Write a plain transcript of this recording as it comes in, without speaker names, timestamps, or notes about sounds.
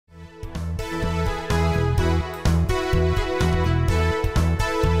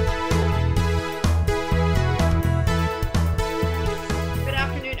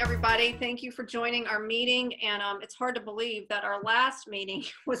everybody. Thank you for joining our meeting. And it's hard to believe that our last meeting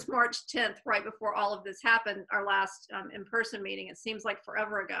was March 10th, right before all of this happened, our last in-person meeting. It seems like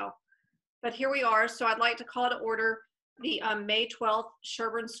forever ago. But here we are. So I'd like to call to order the May 12th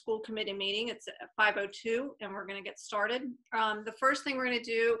Sherborn School Committee meeting. It's at 5:02, and we're going to get started. The first thing we're going to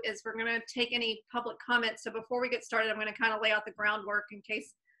do is we're going to take any public comments. So before we get started, I'm going to kind of lay out the groundwork in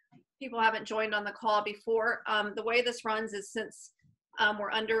case people haven't joined on the call before. The way this runs is since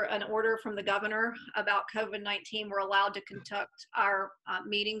we're under an order from the governor about COVID-19, we're allowed to conduct our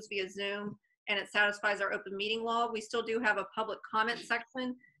meetings via Zoom, and it satisfies our open meeting law. We still do have a public comment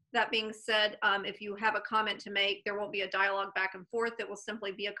section. That being said, if you have a comment to make, there won't be a dialogue back and forth. It will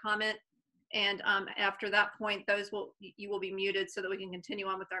simply be a comment. And after that point, you will be muted so that we can continue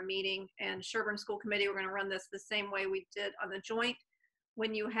on with our meeting. And Sherborn School Committee, we're going to run this the same way we did on the joint.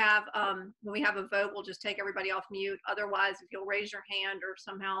 When we have a vote, we'll just take everybody off mute. Otherwise, if you'll raise your hand or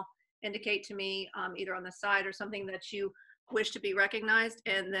somehow indicate to me either on the side or something that you wish to be recognized,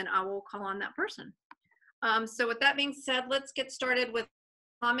 and then I will call on that person. So with that being said, let's get started with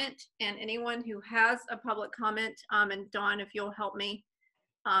comment, and anyone who has a public comment, and Dawn, if you'll help me.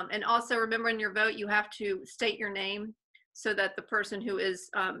 And also remember, in your vote, you have to state your name so that the person who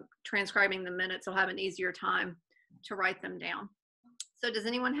is transcribing the minutes will have an easier time to write them down. So does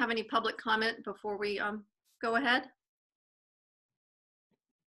anyone have any public comment before we go ahead?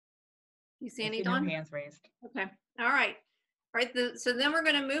 You see any, Dawn? No hands raised. Okay. All right. All right. So then we're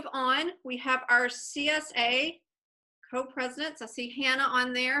going to move on. We have our CSA co-presidents. I see Hannah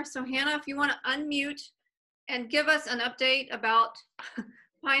on there. So Hannah, if you want to unmute and give us an update about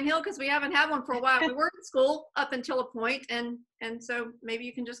Pine Hill, because we haven't had one for a while. We were in school up until a point, and so maybe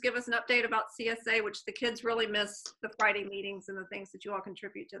you can just give us an update about CSA, which the kids really miss the Friday meetings and the things that you all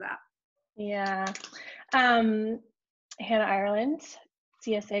contribute to that. Yeah. Hannah Ireland,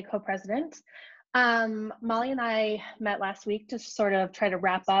 CSA co-president. Molly and I met last week to sort of try to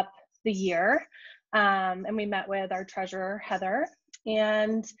wrap up the year. And we met with our treasurer, Heather,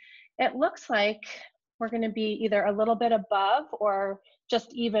 and it looks like we're going to be either a little bit above or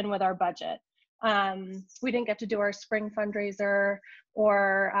just even with our budget. We didn't get to do our spring fundraiser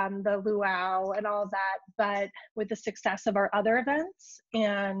or the luau and all that, but with the success of our other events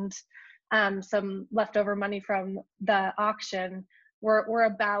and some leftover money from the auction, we're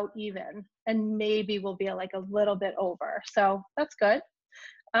about even, and maybe we'll be like a little bit over. So that's good.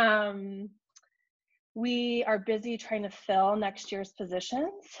 We are busy trying to fill next year's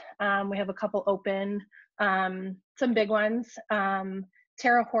positions. We have a couple open, some big ones.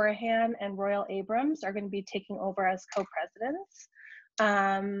 Tara Horahan and Royal Abrams are going to be taking over as co-presidents.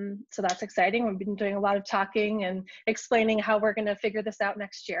 So that's exciting. We've been doing a lot of talking and explaining how we're going to figure this out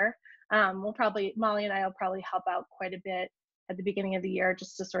next year. Molly and I will probably help out quite a bit at the beginning of the year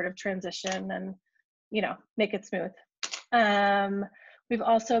just to sort of transition and, make it smooth. We've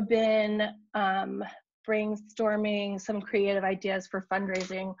also been brainstorming some creative ideas for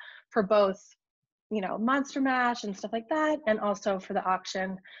fundraising for both, Monster Mash and stuff like that, and also for the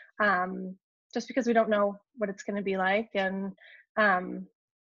auction, just because we don't know what it's going to be like, and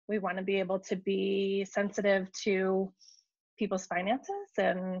we want to be able to be sensitive to people's finances,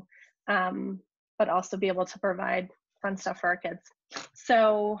 and but also be able to provide fun stuff for our kids.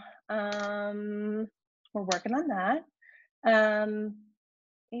 So we're working on that.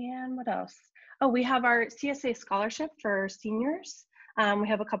 And what else? Oh, we have our CSA scholarship for seniors. We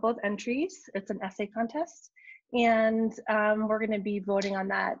have a couple of entries. It's an essay contest, and we're going to be voting on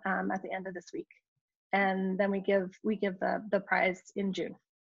that at the end of this week, and then we give the prize in June.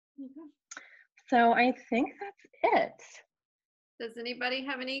 Mm-hmm. So I think that's it. Does anybody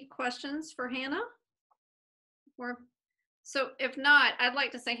have any questions for Hannah? So if not, I'd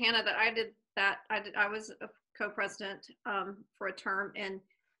like to say, Hannah, that I did that. I was a co-president for a term, and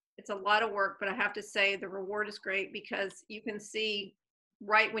it's a lot of work, but I have to say the reward is great because you can see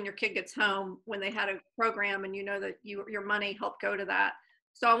right when your kid gets home when they had a program, and that your money helped go to that.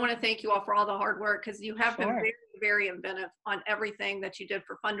 So I want to thank you all for all the hard work, because you have been very, very inventive on everything that you did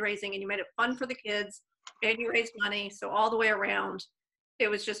for fundraising, and you made it fun for the kids, and you raised money. So all the way around, it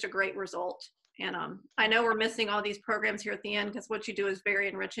was just a great result. And I know we're missing all these programs here at the end because what you do is very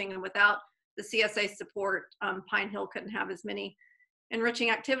enriching, and without the CSA support, Pine Hill couldn't have as many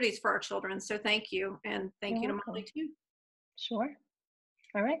enriching activities for our children. So thank you, and thank you to Molly too. Sure.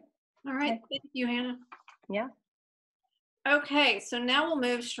 All right. All right. Okay. Thank you, Hannah. Yeah. Okay, so now we'll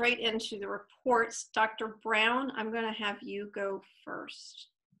move straight into the reports. Dr. Brown, I'm going to have you go first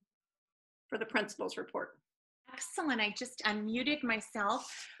for the principal's report. excellent. I just unmuted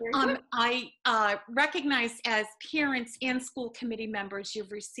myself. Very good. I recognize as parents and school committee members,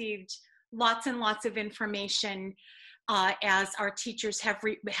 you've received lots and lots of information as our teachers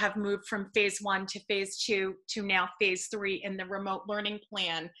have moved from phase 1 to phase 2 to now phase 3 in the remote learning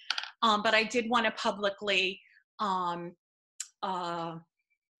plan. But I did want to publicly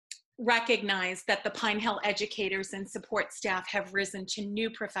recognize that the Pine Hill educators and support staff have risen to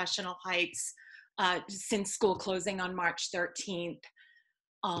new professional heights since school closing on March 13th.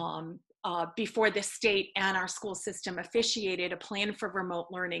 Before the state and our school system officiated a plan for remote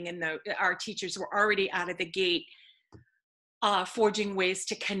learning, and our teachers were already out of the gate forging ways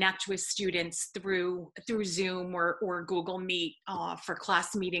to connect with students through Zoom or Google Meet for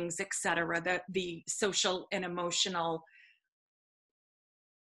class meetings, et cetera. The social and emotional,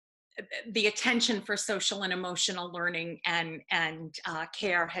 the attention for social and emotional learning and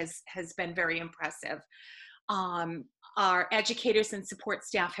care has been very impressive. Our educators and support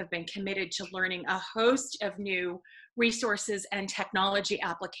staff have been committed to learning a host of new resources and technology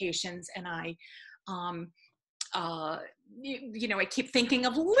applications, and I keep thinking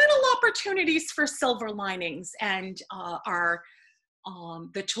of little opportunities for silver linings, and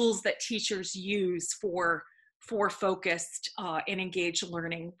the tools that teachers use for focused and engaged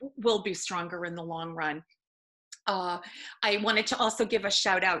learning will be stronger in the long run. I wanted to also give a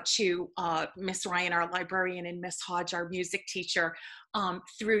shout out to Miss Ryan, our librarian, and Miss Hodge, our music teacher.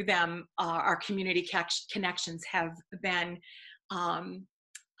 Through them, our community connections have been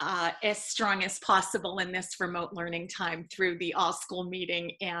as strong as possible in this remote learning time through the all-school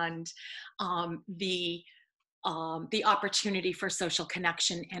meeting and the opportunity for social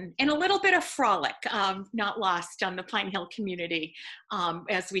connection and a little bit of frolic, not lost on the Pine Hill community,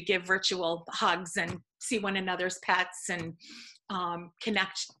 as we give virtual hugs and see one another's pets and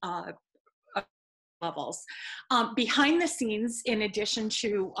connect levels. Behind the scenes, in addition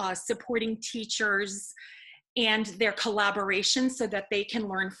to supporting teachers and their collaboration so that they can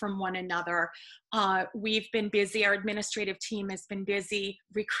learn from one another, we've been busy, our administrative team has been busy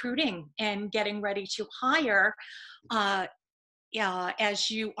recruiting and getting ready to hire. As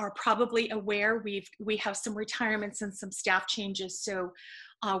you are probably aware, we have some retirements and some staff changes, so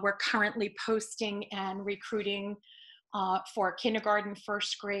we're currently posting and recruiting for kindergarten,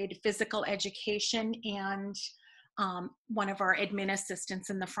 first grade, physical education, and one of our admin assistants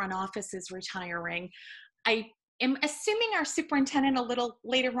in the front office is retiring. I am assuming our superintendent a little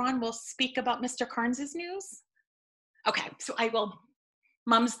later on will speak about Mr. Carnes's news. Okay, so I will,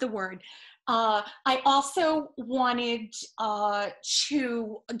 mum's the word. I also wanted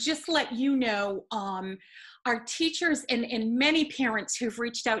to just let you know, our teachers and many parents who've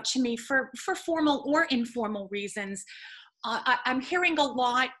reached out to me for formal or informal reasons, I'm hearing a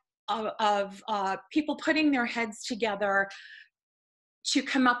lot of people putting their heads together to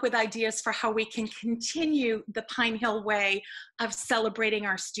come up with ideas for how we can continue the Pine Hill way of celebrating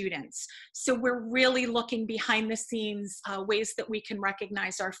our students. So we're really looking behind the scenes, ways that we can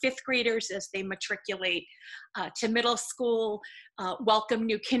recognize our fifth graders as they matriculate to middle school, welcome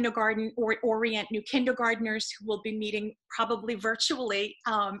new kindergarten or orient new kindergartners who will be meeting probably virtually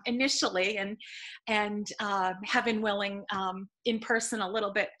initially, and heaven willing in person a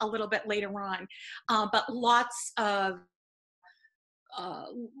little bit later on. But lots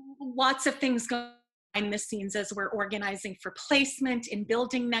of things going behind the scenes as we're organizing for placement and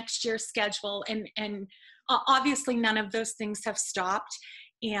building next year's schedule, and obviously none of those things have stopped,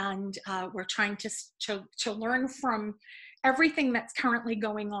 and we're trying to learn from everything that's currently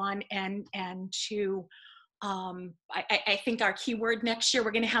going on, and to I think our key word next year,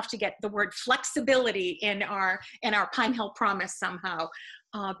 we're going to have to get the word flexibility in our Pine Hill promise somehow,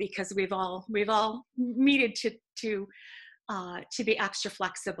 because we've all needed to be extra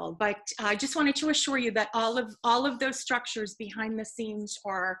flexible. But I just wanted to assure you that all of those structures behind the scenes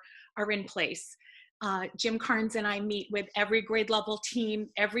are in place. Jim Carnes and I meet with every grade level team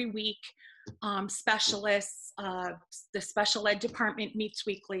every week. Specialists, the special ed department meets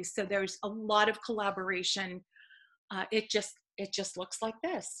weekly, so there's a lot of collaboration. It just looks like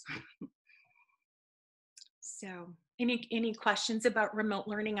this. So any questions about remote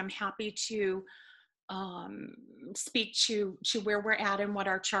learning? I'm happy to speak to where we're at and what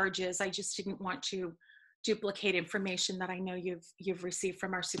our charge is. I just didn't want to duplicate information that I know you've received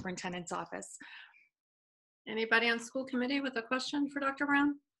from our superintendent's office. Anybody on school committee with a question for Dr.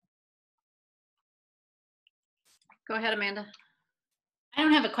 Brown? Go ahead, Amanda. I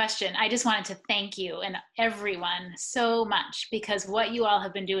don't have a question. I just wanted to thank you and everyone so much, because what you all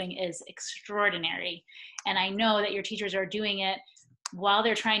have been doing is extraordinary. And I know that your teachers are doing it while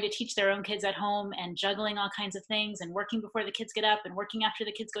they're trying to teach their own kids at home and juggling all kinds of things and working before the kids get up and working after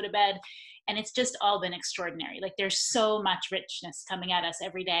the kids go to bed. And it's just all been extraordinary. Like there's so much richness coming at us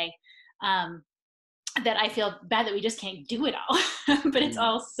every day that I feel bad that we just can't do it all, but it's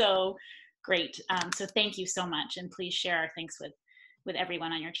all so great. So thank you so much. And please share our thanks with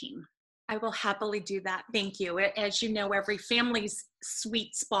everyone on your team. I will happily do that. Thank you. As you know, every family's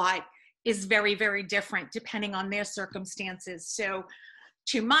sweet spot is very, very different depending on their circumstances. So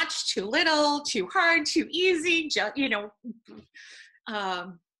too much, too little, too hard, too easy,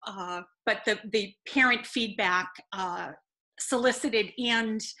 but the parent feedback solicited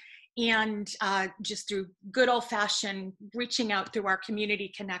and just through good old-fashioned reaching out through our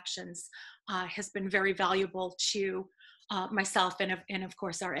community connections has been very valuable to myself and of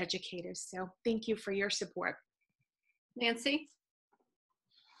course our educators. So thank you for your support. Nancy?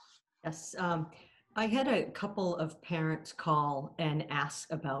 Yes, I had a couple of parents call and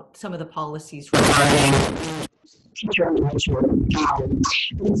ask about some of the policies regarding teacher engagement.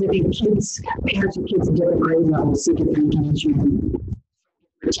 Because I think parents of kids in different grade levels seek engagement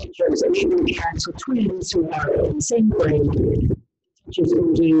for teachers, and even parents with twins who are in the same grade, teachers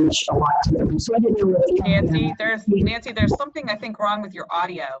engage a lot together. So I didn't know if Nancy, there's something I think wrong with your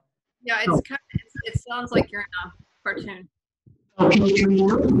audio. Yeah, it's kind of, it sounds like you're in a cartoon. Can you hear me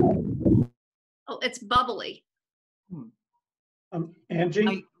now? Oh, it's bubbly.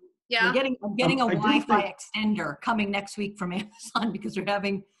 Angie? Yeah. I'm getting a I do Wi-Fi think- extender coming next week from Amazon because we're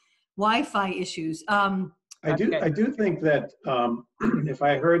having Wi-Fi issues. I do think that if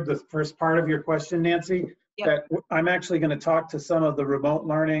I heard the first part of your question, Nancy, Yep. that I'm actually going to talk to some of the remote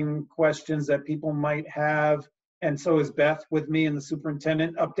learning questions that people might have. And so is Beth with me in the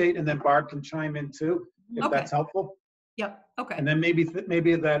superintendent update, and then Barb can chime in too, if Okay. that's helpful. Yep. Okay. And then maybe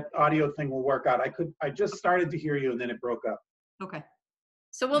that audio thing will work out. I just started to hear you and then it broke up. Okay.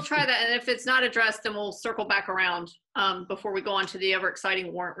 So we'll try that. And if it's not addressed, then we'll circle back around before we go on to the ever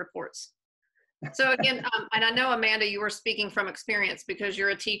exciting warrant reports. So again, and I know, Amanda, you were speaking from experience because you're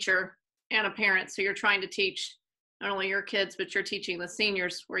a teacher and a parent. So you're trying to teach not only your kids, but you're teaching the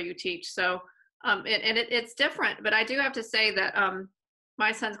seniors where you teach. So it's different, but I do have to say that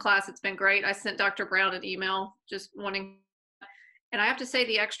my son's class, it's been great. I sent Dr. Brown an email just wanting, and I have to say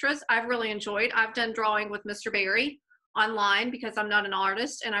the extras I've really enjoyed. I've done drawing with Mr. Barry online because I'm not an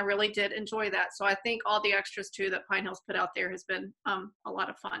artist, and I really did enjoy that. So I think all the extras too that Pine Hills put out there has been a lot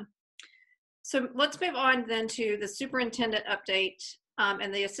of fun. So let's move on then to the superintendent update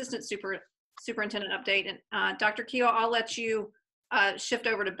and the assistant superintendent update. And Dr. Keogh, I'll let you shift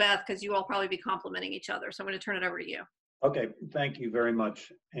over to Beth because you all probably be complimenting each other. So I'm going to turn it over to you. Okay, thank you very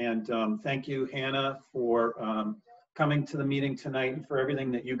much. And thank you, Hannah, for coming to the meeting tonight and for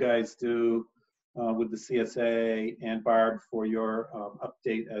everything that you guys do with the CSA, and Barb for your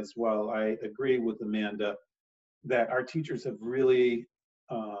update as well. I agree with Amanda that our teachers have really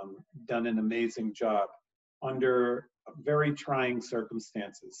done an amazing job under very trying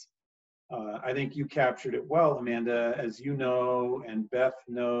circumstances. I think you captured it well, Amanda, as you know, and Beth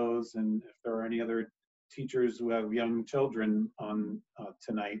knows, and if there are any other teachers who have young children on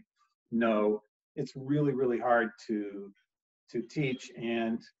tonight know, it's really, really hard to teach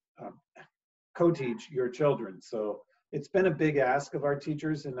and co-teach your children. So it's been a big ask of our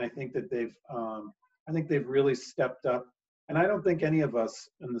teachers, and I think that they've really stepped up. And I don't think any of us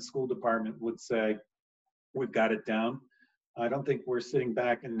in the school department would say we've got it down. I don't think we're sitting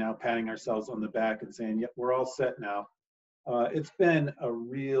back and now patting ourselves on the back and saying, yep, we're all set now. It's been a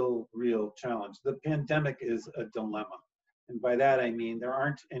real, real challenge. The pandemic is a dilemma. And by that, I mean, there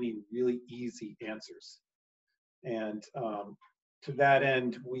aren't any really easy answers. And to that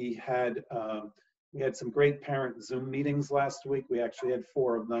end, we had some great parent Zoom meetings last week. We actually had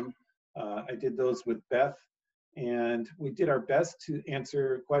 4 of them. I did those with Beth, and we did our best to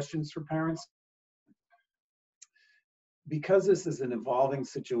answer questions for parents. Because this is an evolving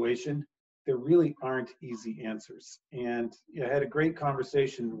situation, there really aren't easy answers. And I had a great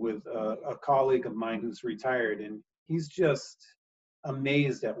conversation with a colleague of mine who's retired, and he's just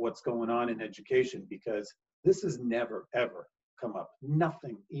amazed at what's going on in education because this has never, ever come up.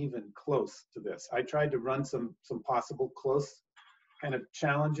 Nothing even close to this. I tried to run some possible close kind of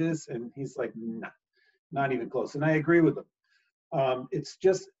challenges, and he's like, nah, not even close. And I agree with him. It's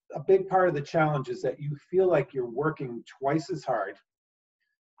just a big part of the challenge is that you feel like you're working twice as hard,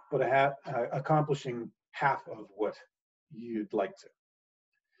 but accomplishing half of what you'd like to.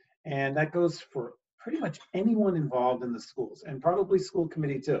 And that goes for pretty much anyone involved in the schools, and probably school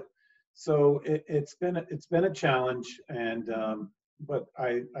committee too. So it's been a challenge, and but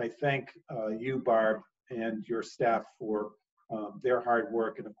I thank you, Barb, and your staff for their hard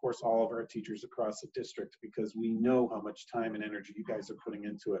work, and of course all of our teachers across the district, because we know how much time and energy you guys are putting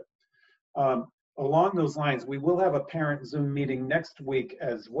into it. Along those lines, we will have a parent Zoom meeting next week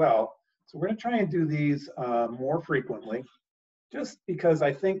as well. So we're going to try and do these more frequently, just because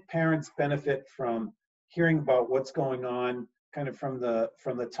I think parents benefit from hearing about what's going on kind of from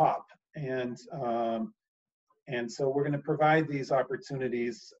the top. And so we're going to provide these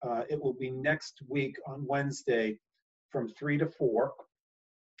opportunities. It will be next week on Wednesday from 3 to 4.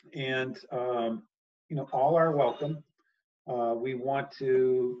 And, you know, all are welcome. We want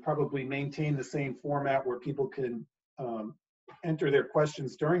to probably maintain the same format where people can enter their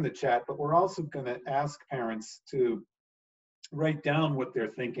questions during the chat, but we're also going to ask parents to write down what they're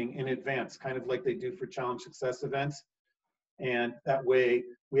thinking in advance, kind of like they do for challenge success events. And that way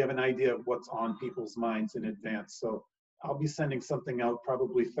we have an idea of what's on people's minds in advance. So I'll be sending something out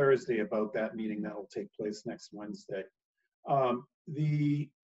probably Thursday about that meeting that will take place next Wednesday. One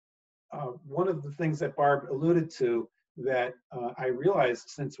of the things that Barb alluded to that I realized,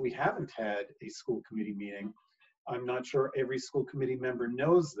 since we haven't had a school committee meeting, I'm not sure every school committee member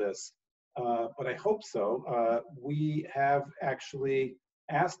knows this, but I hope so. We have actually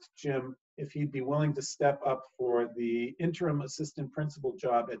asked Jim if he'd be willing to step up for the interim assistant principal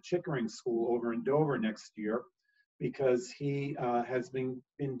job at Chickering School over in Dover next year, because he has been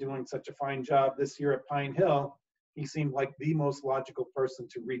doing such a fine job this year at Pine Hill. He seemed like the most logical person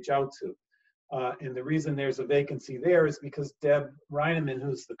to reach out to. And the reason there's a vacancy there is because Deb Reineman,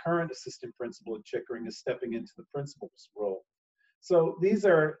 who's the current assistant principal at Chickering, is stepping into the principal's role. So these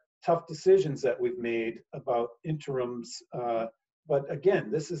are tough decisions that we've made about interims. But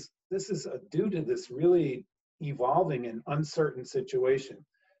again, this is due to this really evolving and uncertain situation.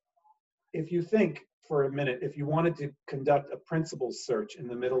 If you think for a minute, if you wanted to conduct a principal's search in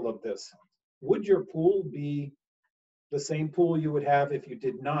the middle of this, would your pool be the same pool you would have if you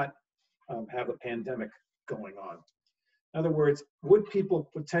did not have a pandemic going on? In other words, would people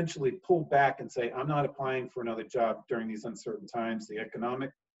potentially pull back and say, I'm not applying for another job during these uncertain times? The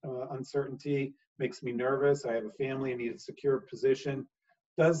economic uncertainty makes me nervous. I have a family, I need a secure position.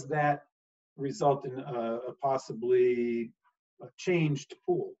 Does that result in a possibly changed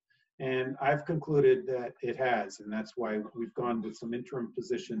pool? And I've concluded that it has, and that's why we've gone with some interim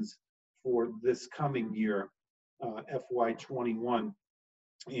positions for this coming year, FY21.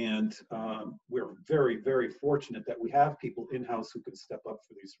 And we're very, very fortunate that we have people in-house who can step up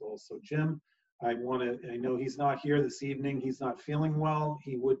for these roles. So Jim, I know he's not here this evening. He's not feeling well.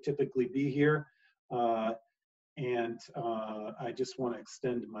 He would typically be here. And I just want to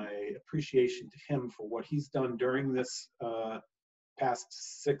extend my appreciation to him for what he's done during this past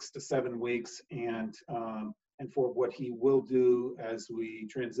 6 to 7 weeks, and for what he will do as we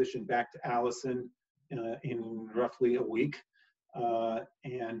transition back to Allison in roughly a week.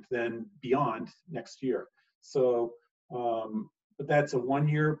 And then beyond next year. So, but that's a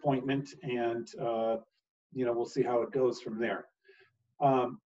 1-year appointment, and you know, we'll see how it goes from there.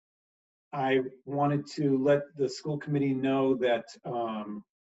 I wanted to let the school committee know that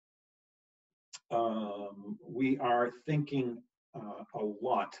we are thinking a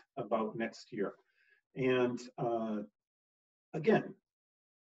lot about next year. And again,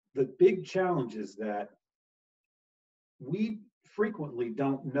 the big challenge is that we frequently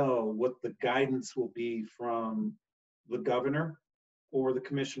don't know what the guidance will be from the governor or the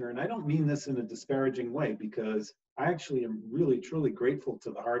commissioner. And I don't mean this in a disparaging way, because I actually am really, truly grateful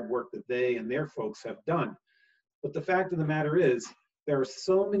to the hard work that they and their folks have done. But the fact of the matter is, there are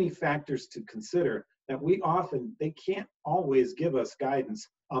so many factors to consider that they can't always give us guidance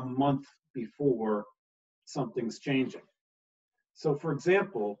a month before something's changing. So for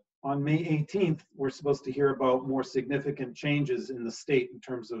example, on May 18th, we're supposed to hear about more significant changes in the state in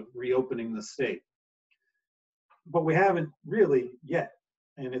terms of reopening the state. But we haven't really yet,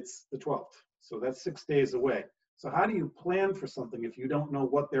 and it's the 12th. So that's 6 days away. So how do you plan for something if you don't know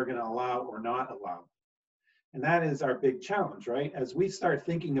what they're going to allow or not allow? And that is our big challenge, right? As we start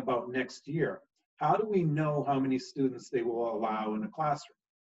thinking about next year, how do we know how many students they will allow in a classroom?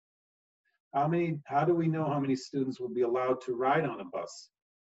 How do we know how many students will be allowed to ride on a bus?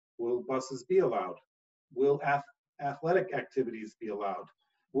 Will buses be allowed? Will athletic activities be allowed?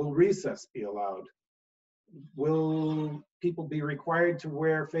 Will recess be allowed? Will people be required to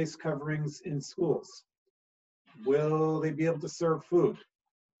wear face coverings in schools? Will they be able to serve food?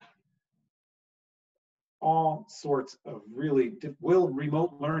 All sorts of will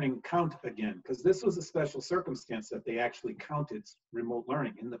remote learning count again? Because this was a special circumstance that they actually counted remote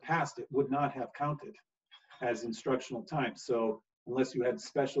learning. In the past, it would not have counted as instructional time. So unless you had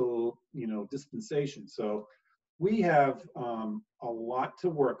special, dispensation. So we have a lot to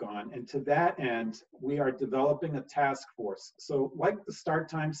work on, and to that end, we are developing a task force. So like the Start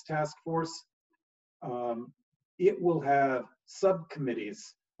Times Task Force, it will have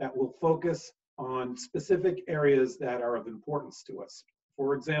subcommittees that will focus on specific areas that are of importance to us.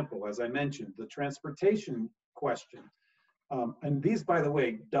 For example, as I mentioned, the transportation question. And these, by the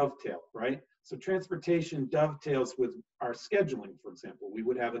way, dovetail, right? So transportation dovetails with our scheduling, for example. We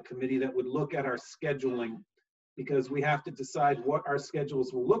would have a committee that would look at our scheduling because we have to decide what our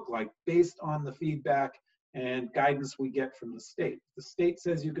schedules will look like based on the feedback and guidance we get from the state. The state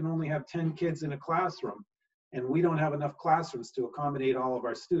says you can only have 10 kids in a classroom, and we don't have enough classrooms to accommodate all of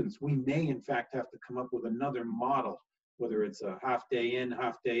our students. We may, in fact, have to come up with another model, whether it's a half day in,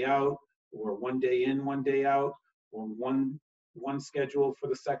 half day out, or 1 day in, 1 day out, or one schedule for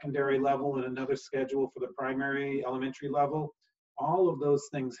the secondary level and another schedule for the primary elementary level. All of those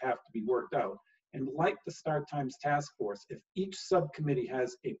things have to be worked out. And like the Start Times Task Force, if each subcommittee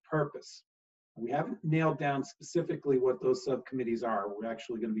has a purpose, we haven't nailed down specifically what those subcommittees are. We're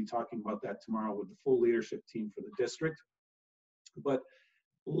actually going to be talking about that tomorrow with the full leadership team for the district. But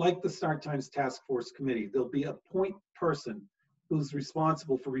like the Start Times Task Force committee, there'll be a point person who's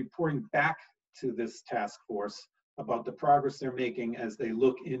responsible for reporting back to this task force about the progress they're making as they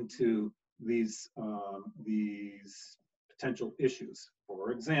look into these potential issues.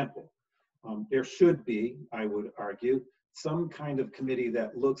 For example, there should be, I would argue, some kind of committee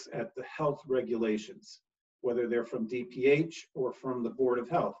that looks at the health regulations, whether they're from DPH or from the Board of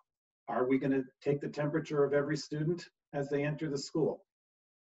Health. Are we going to take the temperature of every student as they enter the school?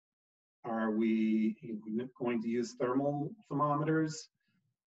 Are we going to use thermal thermometers?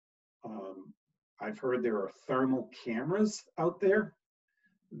 I've heard there are thermal cameras out there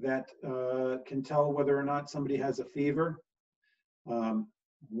that can tell whether or not somebody has a fever.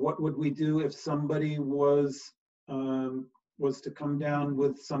 What would we do if somebody was to come down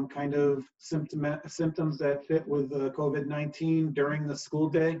with some kind of symptoms that fit with COVID-19 during the school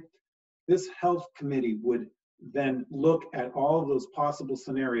day? This health committee would then look at all of those possible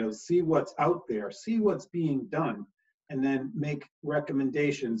scenarios, see what's out there, see what's being done, and then make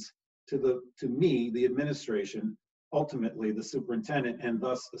recommendations to me, the administration, ultimately the superintendent, and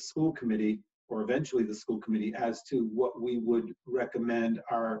thus the school committee, or eventually the school committee, as to what we would recommend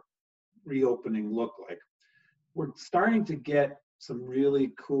our reopening look like. We're starting to get some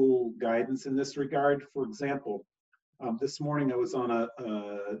really cool guidance in this regard. For example, this morning I was on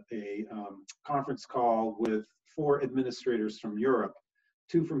a conference call with 4 administrators from Europe,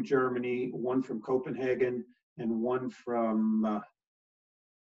 2 from Germany, 1 from Copenhagen, and 1 from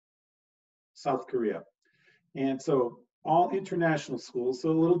South Korea. And so all international schools, so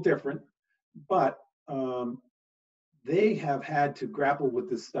a little different, but they have had to grapple with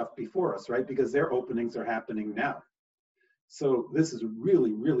this stuff before us, right? Because their openings are happening now. So this is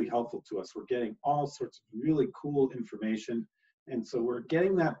really, really helpful to us. We're getting all sorts of really cool information. And so we're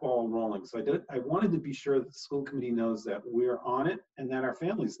getting that ball rolling. So I wanted to be sure that the school committee knows that we're on it, and that our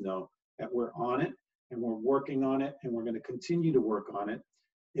families know that we're on it, and we're working on it, and we're going to continue to work on it.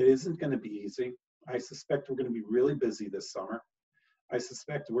 It isn't going to be easy. I suspect we're going to be really busy this summer. I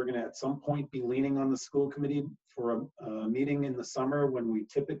suspect we're going to at some point be leaning on the school committee for a meeting in the summer when we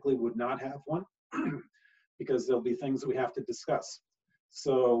typically would not have one, because there'll be things that we have to discuss.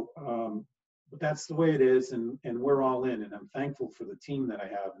 So but that's the way it is, and we're all in, and I'm thankful for the team that I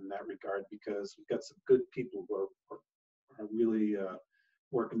have in that regard, because we've got some good people who are really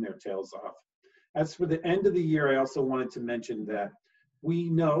working their tails off. As for the end of the year, I also wanted to mention that we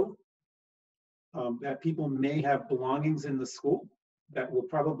know that people may have belongings in the school that will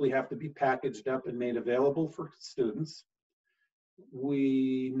probably have to be packaged up and made available for students.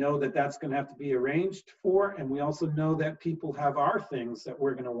 We know that that's going to have to be arranged for, and we also know that people have our things that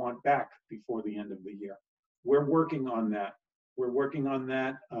we're going to want back before the end of the year. We're working on that. We're working on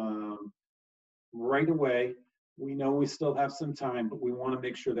that right away. We know we still have some time, but we want to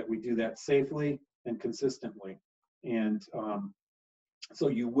make sure that we do that safely and consistently. And so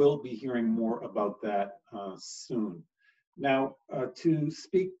you will be hearing more about that soon. Now, to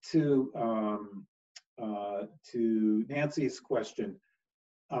speak to Nancy's question,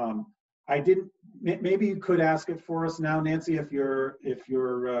 I didn't. Maybe you could ask it for us now, Nancy, if your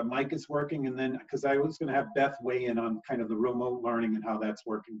mic is working, and then because I was going to have Beth weigh in on kind of the remote learning and how that's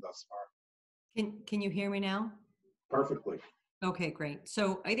working thus far. Can you hear me now? Perfectly. Okay, great.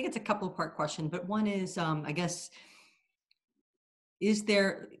 So I think it's a couple of part question, but one is, I guess, is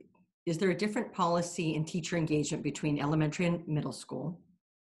there a different policy in teacher engagement between elementary and middle school?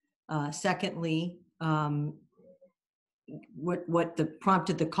 Secondly, what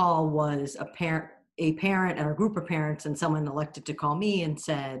prompted the call was a parent a parent and a group of parents and someone elected to call me and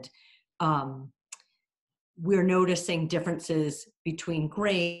said, we're noticing differences between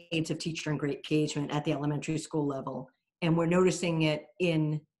grades of teacher and grade engagement at the elementary school level. And we're noticing it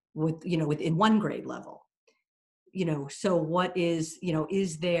within one grade level. So what is,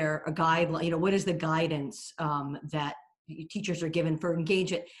 is there a guideline, what is the guidance that teachers are given for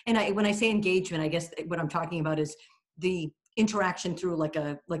engagement? And when I say engagement, I guess what I'm talking about is the interaction through like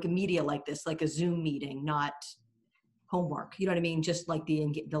a media like this, like a Zoom meeting, not homework. You know what I mean? Just like the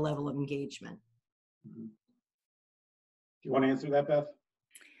level of engagement. Mm-hmm. Do you want to answer that, Beth?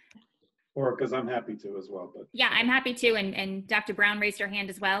 Or because I'm happy to as well. But yeah, I'm happy to. And Dr. Brown raised her hand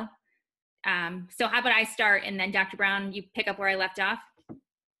as well. So how about I start, and then Dr. Brown, you pick up where I left off?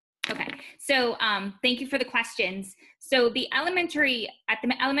 Okay, so thank you for the questions. So at the elementary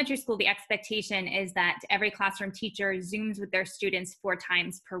school, the expectation is that every classroom teacher Zooms with their students 4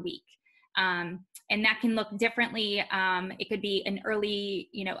 times per week. And that can look differently. It could be an early,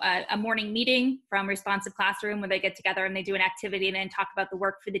 a morning meeting from Responsive Classroom where they get together and they do an activity and then talk about the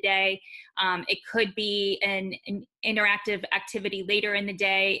work for the day. It could be an interactive activity later in the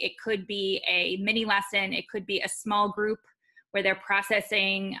day. It could be a mini lesson. It could be a small group where they're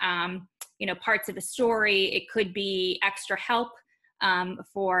processing, parts of a story. It could be extra help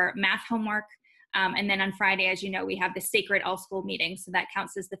for math homework. And then on Friday, as you know, we have the sacred all-school meeting. So that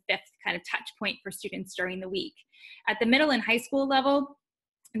counts as the 5th kind of touch point for students during the week. At the middle and high school level,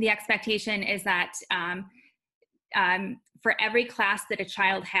 the expectation is that for every class that a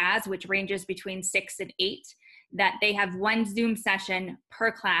child has, which ranges between 6 and 8, that they have 1 Zoom session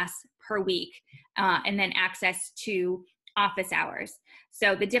per class per week, and then access to office hours.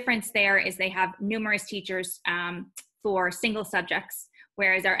 So the difference there is they have numerous teachers for single subjects,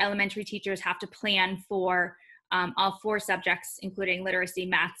 whereas our elementary teachers have to plan for all 4 subjects, including literacy,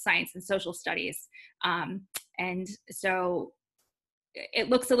 math, science, and social studies. And so it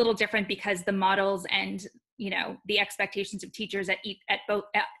looks a little different because the models and the expectations of teachers at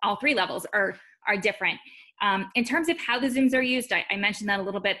all 3 levels are different. In terms of how the Zooms are used, I mentioned that a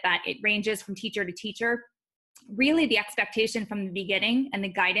little bit, that it ranges from teacher to teacher. Really, the expectation from the beginning and the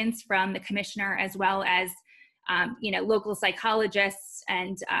guidance from the commissioner, as well as local psychologists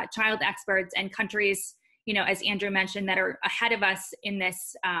and child experts and countries, as Andrew mentioned, that are ahead of us in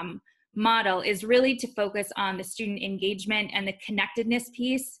this model, is really to focus on the student engagement and the connectedness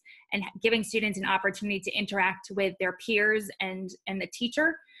piece, and giving students an opportunity to interact with their peers and the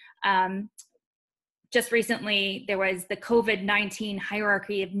teacher. Just recently, there was the COVID-19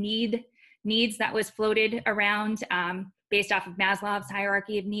 hierarchy of needs that was floated around based off of Maslow's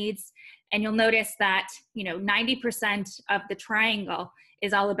hierarchy of needs. And you'll notice that, 90% of the triangle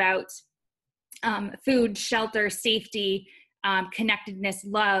is all about food, shelter, safety, connectedness,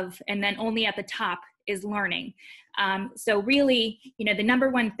 love, and then only at the top is learning. So really, the number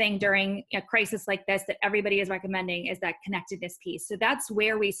one thing during a crisis like this that everybody is recommending is that connectedness piece. So that's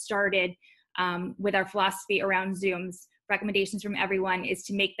where we started with our philosophy around Zooms. Recommendations from everyone is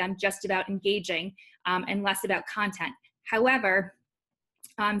to make them just about engaging and less about content. However,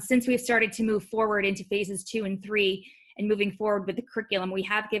 since we've started to move forward into phases 2 and 3 and moving forward with the curriculum, we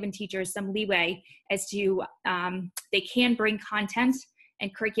have given teachers some leeway as to they can bring content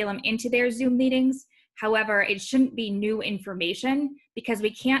and curriculum into their Zoom meetings. However, it shouldn't be new information, because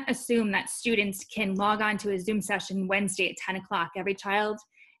we can't assume that students can log on to a Zoom session Wednesday at 10 o'clock. Every child,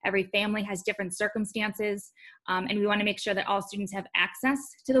 every family has different circumstances, and we want to make sure that all students have access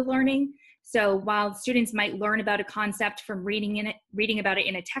to the learning. So while students might learn about a concept from reading about it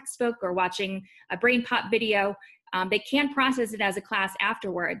in a textbook or watching a brain pop video, they can process it as a class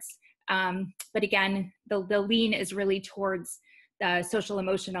afterwards. But again, the lean is really towards the social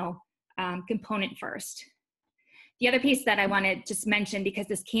emotional component first. The other piece that I want to just mention, because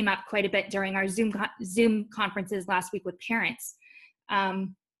this came up quite a bit during our Zoom conferences last week with parents,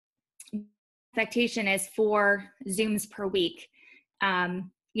 expectation is 4 Zooms per week.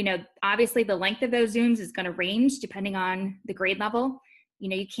 Obviously the length of those Zooms is going to range depending on the grade level.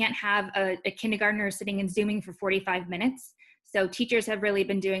 You can't have a kindergartner sitting and Zooming for 45 minutes. So teachers have really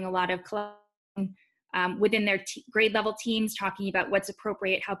been doing a lot of collaboration within their grade level teams, talking about what's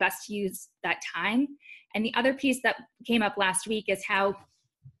appropriate, how best to use that time. And the other piece that came up last week is how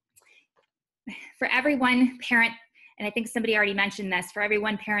for every one parent, and I think somebody already mentioned this, for every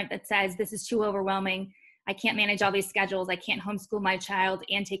one parent that says this is too overwhelming, I can't manage all these schedules, I can't homeschool my child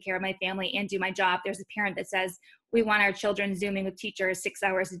and take care of my family and do my job, there's a parent that says we want our children Zooming with teachers 6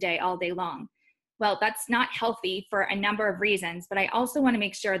 hours a day, all day long. Well, that's not healthy for a number of reasons, but I also want to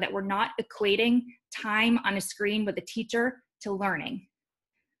make sure that we're not equating time on a screen with a teacher to learning.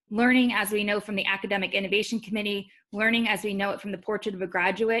 learning as we know from the Academic Innovation Committee, learning as we know it from the Portrait of a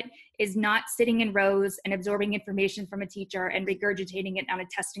Graduate, is not sitting in rows and absorbing information from a teacher and regurgitating it on a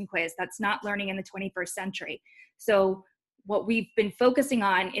test and quiz. That's not learning in the 21st century. So what we've been focusing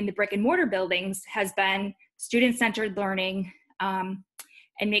on in the brick and mortar buildings has been student-centered learning,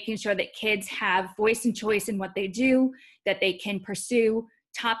 and making sure that kids have voice and choice in what they do, that they can pursue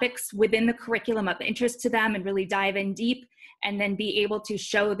topics within the curriculum of interest to them and really dive in deep, and then be able to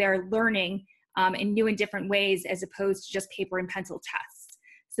show their learning in new and different ways as opposed to just paper and pencil tests.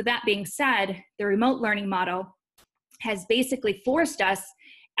 So that being said, the remote learning model has basically forced us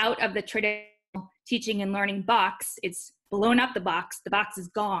out of the traditional teaching and learning box. It's blown up the box is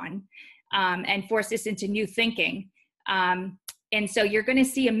gone, and forced us into new thinking. And so you're going to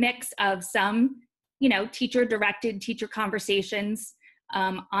see a mix of some, teacher-directed teacher conversations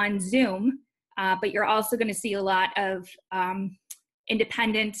on Zoom, but you're also going to see a lot of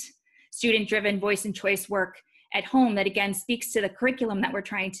independent, student-driven voice and choice work at home that, again, speaks to the curriculum that we're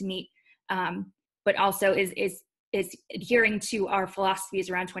trying to meet, but also is adhering to our philosophies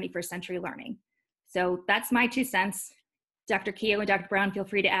around 21st century learning. So that's my 2 cents. Dr. Keogh and Dr. Brown, feel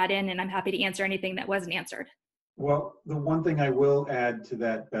free to add in, and I'm happy to answer anything that wasn't answered. Well, the one thing I will add to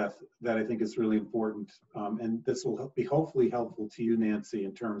that, Beth, that I think is really important, and this will be hopefully helpful to you, Nancy,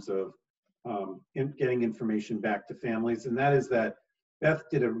 in terms of getting information back to families, and that is that Beth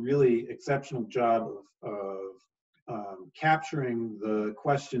did a really exceptional job of capturing the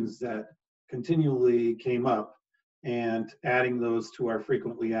questions that continually came up and adding those to our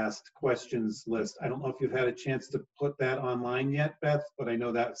frequently asked questions list. I don't know if you've had a chance to put that online yet, Beth, but I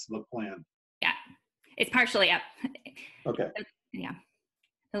know that's the plan. Yeah, it's partially up. Okay. Yeah,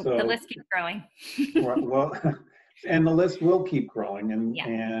 So, the list keeps growing. well, and the list will keep growing, and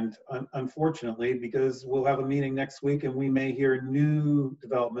Yeah. Unfortunately, because we'll have a meeting next week and we may hear new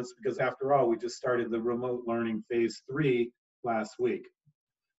developments, because after all, we just started the remote learning phase 3 last week.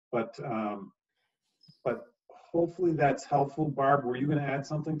 But hopefully that's helpful. Barb, were you going to add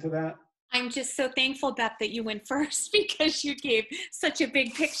something to that? I'm just so thankful, Beth, that you went first because you gave such a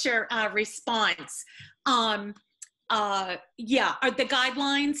big picture response. Yeah, the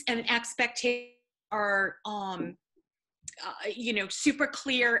guidelines and expectations are, super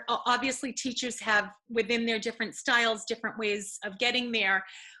clear. Obviously, teachers have within their different styles, different ways of getting there.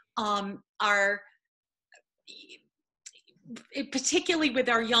 Particularly with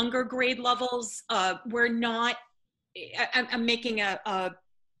our younger grade levels, we're not, I'm making a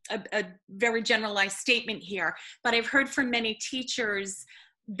very generalized statement here, but I've heard from many teachers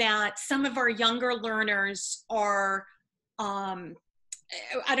that some of our younger learners are, I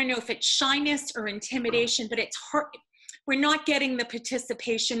don't know if it's shyness or intimidation, but it's hard. We're not getting the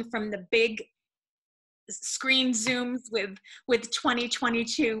participation from the big screen Zooms with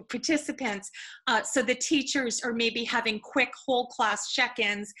 2022 participants. So the teachers are maybe having quick whole class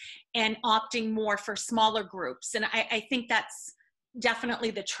check-ins and opting more for smaller groups. And I think that's definitely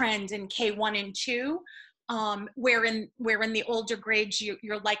the trend in K1 and 2, where in the older grades,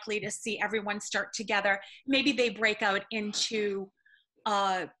 you're likely to see everyone start together. Maybe they break out into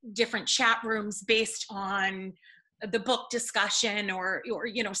different chat rooms based on the book discussion or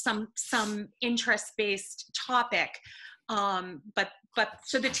some interest-based topic. But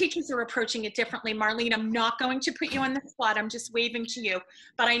so the teachers are approaching it differently. Marlene, I'm not going to put you on the spot. I'm just waving to you.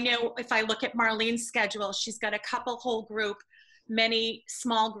 But I know if I look at Marlene's schedule, she's got a couple whole group, many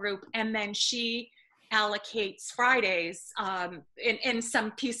small group, and then she allocates Fridays and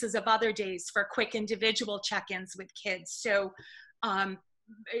some pieces of other days for quick individual check-ins with kids. So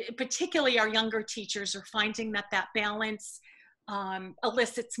particularly our younger teachers are finding that balance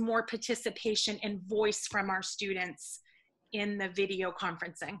elicits more participation and voice from our students in the video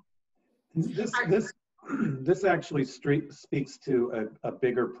conferencing. This actually speaks to a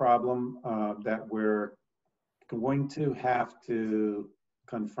bigger problem that we're going to have to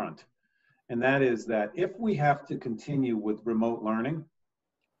confront. And that is that if we have to continue with remote learning,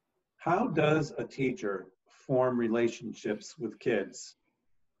 how does a teacher form relationships with kids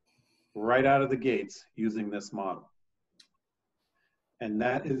right out of the gates using this model? And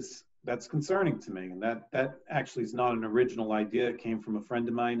that's concerning to me. And that actually is not an original idea. It came from a friend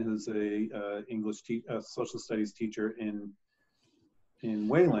of mine who's a social studies teacher in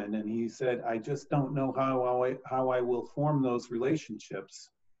Wayland, and he said, I just don't know how I will form those relationships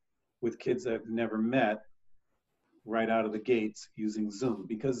with kids I've never met right out of the gates using Zoom.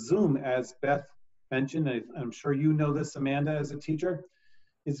 Because Zoom, as Beth mentioned, and I'm sure you know this, Amanda, as a teacher,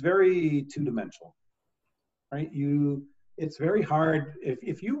 is very two-dimensional, right? It's very hard,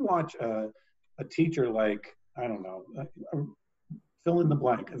 if you watch a teacher like, I don't know, fill in the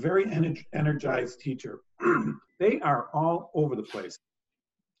blank, a very energized teacher. They are all over the place.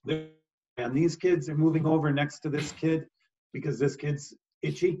 And these kids are moving over next to this kid because this kid's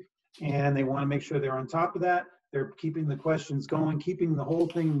itchy, and they want to make sure they're on top of that. They're keeping the questions going, keeping the whole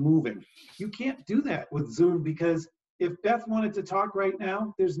thing moving. You can't do that with Zoom, because if Beth wanted to talk right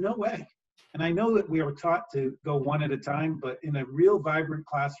now, there's no way. And I know that we are taught to go one at a time, but in a real vibrant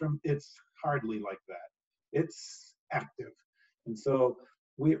classroom, it's hardly like that. It's active. And so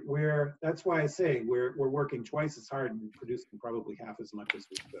that's why I say we're working twice as hard and producing probably half as much as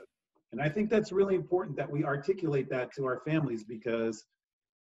we could. And I think that's really important that we articulate that to our families, because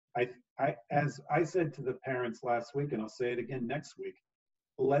as I said to the parents last week, and I'll say it again next week,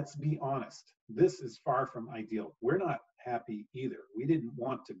 let's be honest. This is far from ideal. We're not happy either. We didn't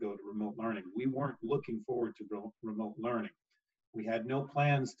want to go to remote learning. We weren't looking forward to remote learning. We had no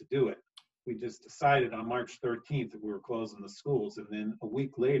plans to do it. We just decided on March 13th that we were closing the schools, and then a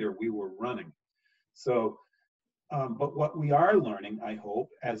week later we were running. So, but what we are learning, I hope,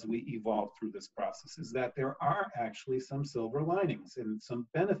 as we evolve through this process, is that there are actually some silver linings and some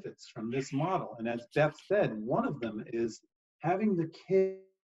benefits from this model. And as Beth said, one of them is having the kids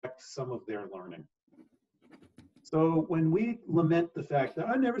direct some of their learning. So when we lament the fact that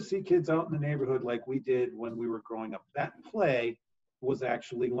I never see kids out in the neighborhood like we did when we were growing up, that play was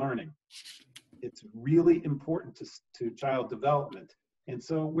actually learning. It's really important to child development. And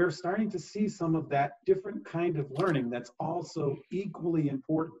so we're starting to see some of that different kind of learning that's also equally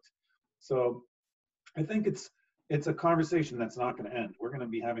important. So I think it's a conversation that's not going to end. We're going to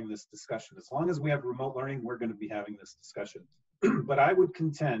be having this discussion. As long as we have remote learning, we're going to be having this discussion. But I would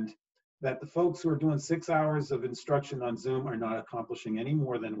contend that the folks who are doing 6 hours of instruction on Zoom are not accomplishing any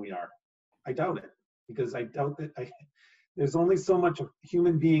more than we are. I doubt it, because I doubt that there's only so much a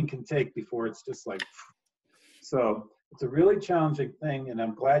human being can take before it's just like, so it's a really challenging thing. And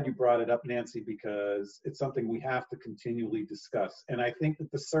I'm glad you brought it up, Nancy, because it's something we have to continually discuss. And I think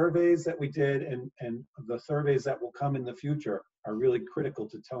that the surveys that we did and the surveys that will come in the future are really critical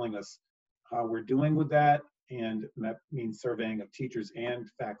to telling us how we're doing with that. And that means surveying of teachers and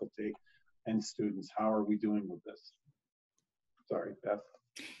faculty and students. How are we doing with this? Sorry, Beth.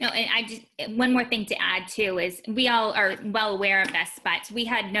 No, and I just, one more thing to add too is we all are well aware of this, but we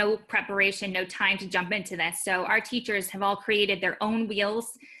had no preparation, no time to jump into this. So our teachers have all created their own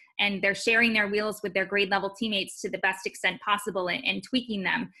wheels, and they're sharing their wheels with their grade level teammates to the best extent possible and tweaking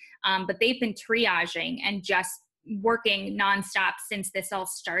them. But they've been triaging and just working nonstop since this all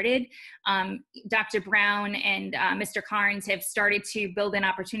started. Dr. Brown and Mr. Carnes have started to build in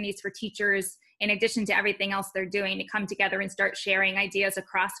opportunities for teachers, in addition to everything else they're doing, to come together and start sharing ideas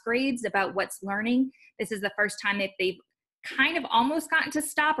across grades about what's learning. This is the first time that they've kind of almost gotten to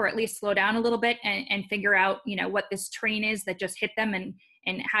stop, or at least slow down a little bit and figure out, you know, what this train is that just hit them and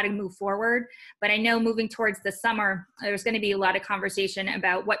how to move forward. But I know moving towards the summer, there's going to be a lot of conversation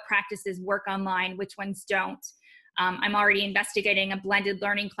about what practices work online, which ones don't. I'm already investigating a blended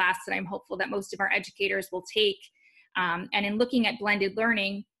learning class that I'm hopeful that most of our educators will take. And in looking at blended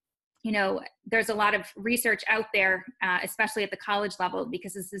learning, you know, there's a lot of research out there, especially at the college level,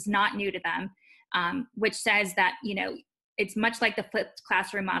 because this is not new to them, which says that, you know, it's much like the flipped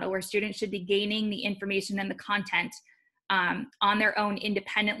classroom model, where students should be gaining the information and the content on their own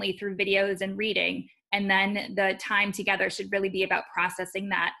independently through videos and reading. And then the time together should really be about processing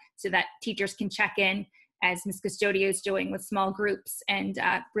that, so that teachers can check in, as Ms. Custodio is doing, with small groups, and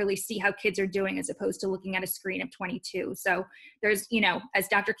really see how kids are doing, as opposed to looking at a screen of 22. So there's, you know, as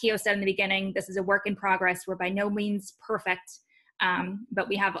Dr. Keough said in the beginning, this is a work in progress. We're by no means perfect, but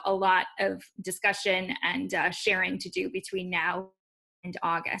we have a lot of discussion and sharing to do between now and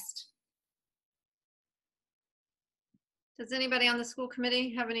August. Does anybody on the school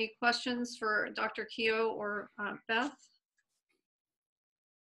committee have any questions for Dr. Keough or Beth?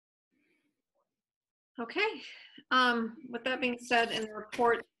 Okay, with that being said, in the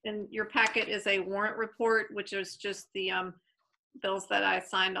report in your packet is a warrant report, which is just the bills that I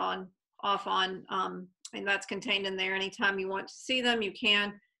signed off on, and that's contained in there. Anytime you want to see them, you can.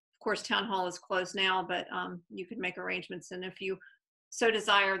 Of course, town hall is closed now, but you could make arrangements, and if you so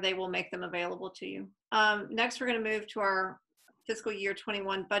desire, they will make them available to you. Next, we're going to move to our fiscal year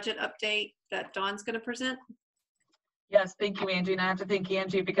 21 budget update that Dawn's going to present. Yes, thank you, Angie. And I have to thank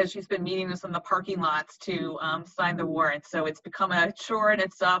Angie because she's been meeting us in the parking lots to sign the warrant. So it's become a chore in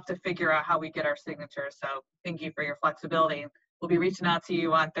itself to figure out how we get our signatures. So thank you for your flexibility. We'll be reaching out to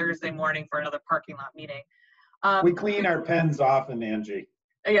you on Thursday morning for another parking lot meeting. We clean our pens often, Angie.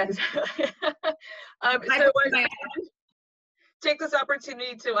 Yes. take this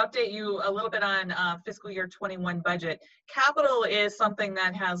opportunity to update you a little bit on fiscal year 21 budget. Capital is something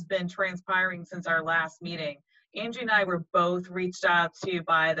that has been transpiring since our last meeting. Angie and I were both reached out to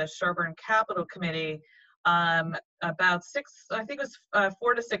by the Sherborn Capital Committee about I think it was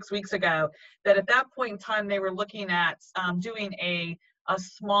 4 to 6 weeks ago, that at that point in time they were looking at doing a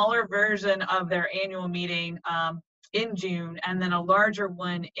smaller version of their annual meeting in June and then a larger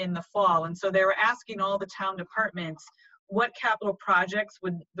one in the fall. And so they were asking all the town departments what capital projects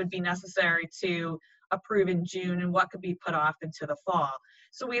would be necessary to approve in June and what could be put off into the fall.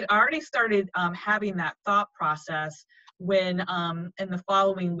 So we'd already started having that thought process when in the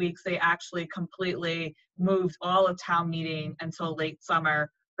following weeks they actually completely moved all of town meeting until late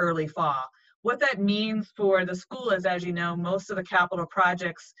summer, early fall. What that means for the school is, as you know, most of the capital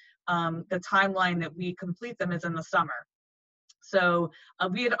projects, the timeline that we complete them is in the summer. So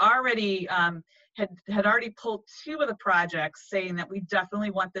we had already had already pulled 2 of the projects, saying that we definitely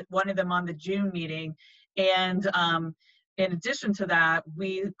wanted them on the June meeting. And in addition to that,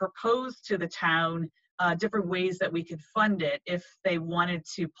 we proposed to the town different ways that we could fund it if they wanted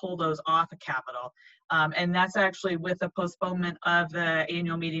to pull those off of capital. And that's actually with the postponement of the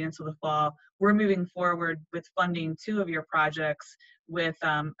annual meeting until the fall. We're moving forward with funding 2 of your projects with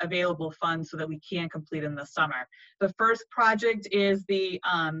available funds so that we can complete in the summer. The first project is the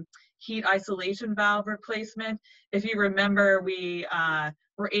heat isolation valve replacement. If you remember, we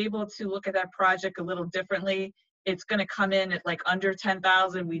were able to look at that project a little differently. It's going to come in at like under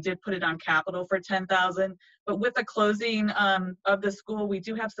 10,000. We did put it on capital for 10,000, but with the closing of the school, we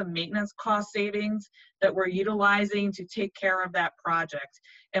do have some maintenance cost savings that we're utilizing to take care of that project.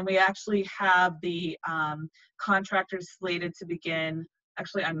 And we actually have the contractors slated to begin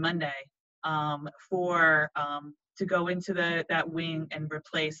actually on Monday to go into that wing and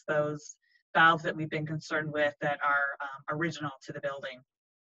replace those valves that we've been concerned with that are original to the building.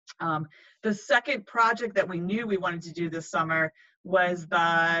 The second project that we knew we wanted to do this summer was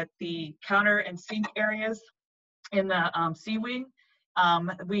the counter and sink areas in the C wing.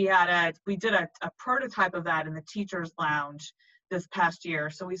 We did a prototype of that in the teacher's lounge this past year,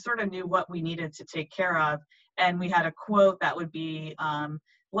 so we sort of knew what we needed to take care of, and we had a quote that would be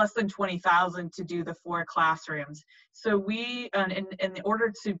less than 20,000 to do the 4 classrooms. So we, in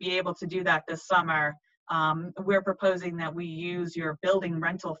order to be able to do that this summer, we're proposing that we use your building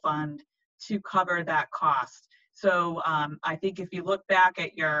rental fund to cover that cost. So I think if you look back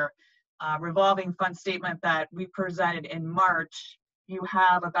at your revolving fund statement that we presented in March, you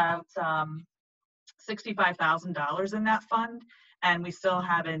have about $65,000 in that fund, and we still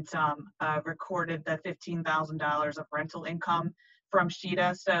haven't recorded the $15,000 of rental income from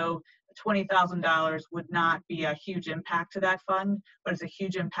Sheeta. So $20,000 would not be a huge impact to that fund, but it's a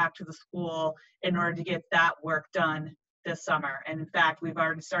huge impact to the school in order to get that work done this summer. And in fact, we've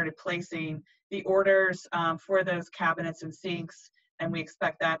already started placing the orders for those cabinets and sinks, and we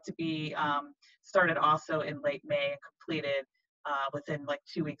expect that to be started also in late May and completed within like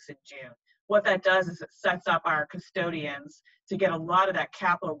 2 weeks in June. What that does is it sets up our custodians to get a lot of that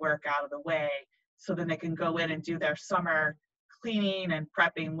capital work out of the way so then they can go in and do their summer cleaning and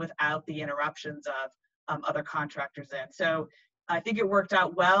prepping without the interruptions of other contractors in. So I think it worked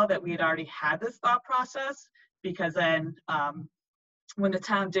out well that we had already had this thought process, because then when the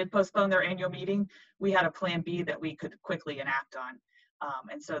town did postpone their annual meeting, we had a plan B that we could quickly enact on.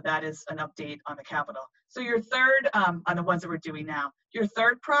 And so that is an update on the capital. So your third, on the ones that we're doing now, your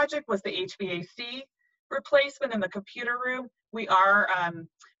third project was the HVAC replacement in the computer room. We'd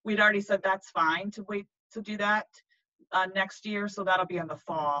already said that's fine to wait to do that next year. So that'll be on the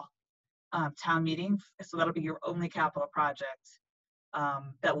fall town meeting. So that'll be your only capital project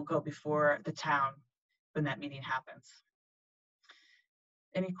that will go before the town when that meeting happens.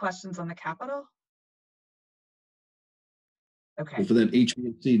 Any questions on the capital? Okay. For that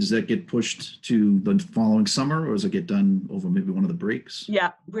HVAC, does that get pushed to the following summer, or does it get done over maybe one of the breaks?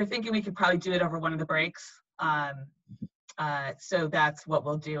 Yeah, we're thinking we could probably do it over one of the breaks. So that's what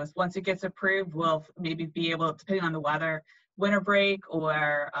we'll do, is once it gets approved, we'll maybe be able, depending on the weather, winter break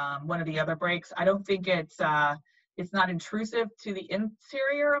or one of the other breaks. I don't think it's not intrusive to the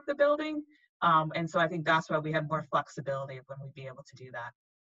interior of the building. And so I think that's why we have more flexibility when we'd be able to do that.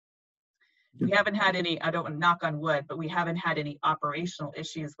 We haven't had any, I don't want to knock on wood, but we haven't had any operational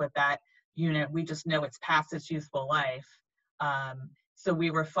issues with that unit. We just know it's past its useful life. So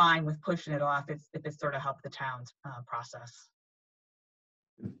we were fine with pushing it off if it sort of helped the town's process.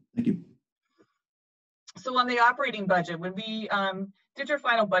 Thank you. So on the operating budget, when we did your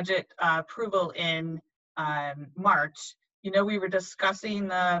final budget approval in March, you know, we were discussing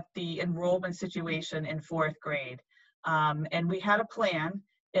the enrollment situation in 4th grade. And we had a plan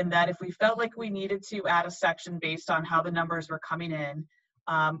in that if we felt like we needed to add a section based on how the numbers were coming in,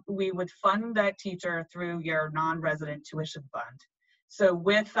 we would fund that teacher through your non-resident tuition fund. So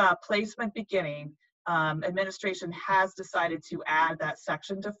with placement beginning, administration has decided to add that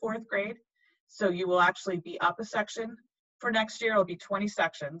section to 4th grade. So you will actually be up a section. For next year, it'll be 20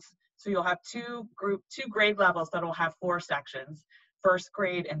 sections. So you'll have two grade levels that will have 4 sections, 1st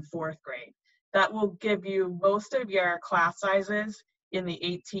grade and 4th grade. That will give you most of your class sizes in the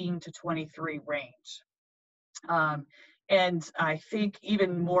 18 to 23 range. And I think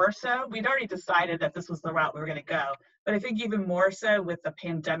even more so, we'd already decided that this was the route we were going to go, but I think even more so with the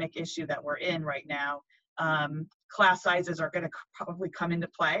pandemic issue that we're in right now, class sizes are going to probably come into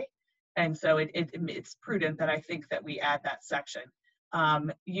play. And so it's prudent that I think that we add that section.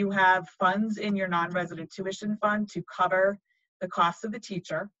 You have funds in your non-resident tuition fund to cover the cost of the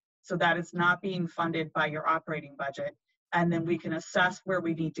teacher. So that is not being funded by your operating budget. And then we can assess where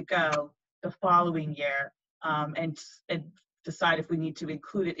we need to go the following year and decide if we need to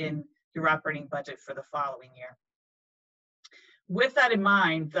include it in your operating budget for the following year. With that in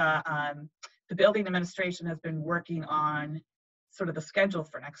mind, the building administration has been working on sort of the schedule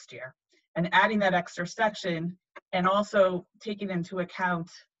for next year and adding that extra section, and also taking into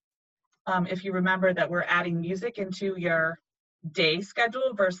account, if you remember that we're adding music into your day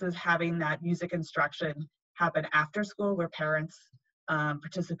schedule versus having that music instruction happen after school where parents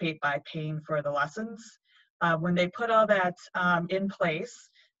participate by paying for the lessons. When they put all that in place,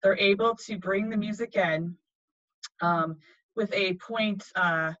 they're able to bring the music in with a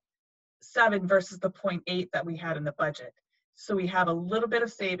 0.7 versus the 0.8 that we had in the budget. So we have a little bit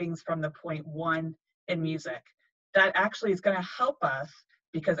of savings from the 0.1 in music. That actually is going to help us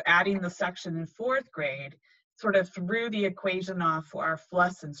because adding the section in 4th grade sort of threw the equation off for our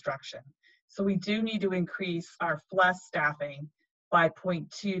FLES instruction. So we do need to increase our FLES staffing by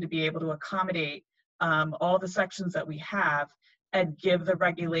 0.2 to be able to accommodate all the sections that we have and give the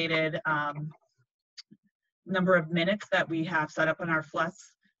regulated number of minutes that we have set up in our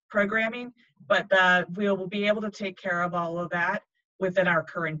FLES programming, but we'll be able to take care of all of that within our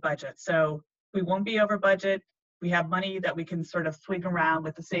current budget. So we won't be over budget. We have money that we can sort of swing around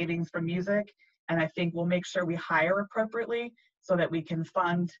with the savings from music, and I think we'll make sure we hire appropriately so that we can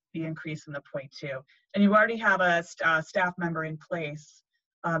fund the increase in the 0.2. And you already have a staff member in place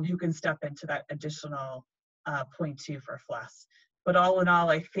who can step into that additional 0.2 for FLES. But all in all,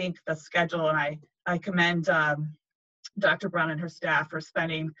 I think the schedule, and I commend Dr. Brown and her staff for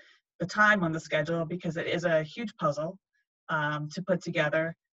spending the time on the schedule because it is a huge puzzle to put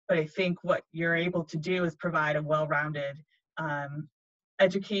together. But I think what you're able to do is provide a well-rounded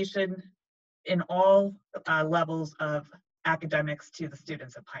education in all levels of academics to the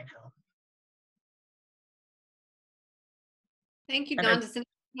students at Pine Hill. Thank you, Don. Does anyone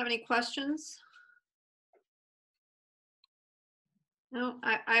have any questions? No,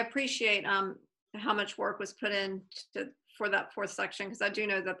 I appreciate how much work was put in for that 4th section, because I do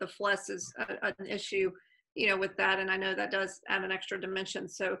know that the FLES is an issue, you know, with that, and I know that does add an extra dimension.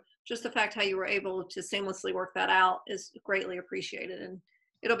 So just the fact how you were able to seamlessly work that out is greatly appreciated, and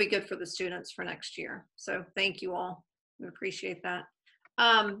it'll be good for the students for next year. So thank you all. We appreciate that.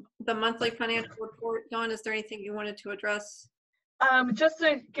 The monthly financial report, Dawn, is there anything you wanted to address? Just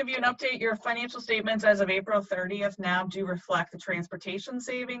to give you an update, your financial statements as of April 30th now do reflect the transportation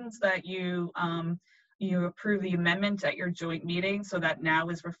savings that you approved the amendment at your joint meeting, so that now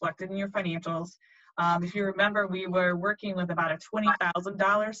is reflected in your financials. If you remember, we were working with about a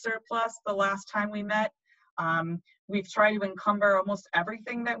 $20,000 surplus the last time we met. We've tried to encumber almost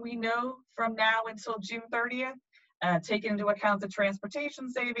everything that we know from now until June 30th. Taking into account the transportation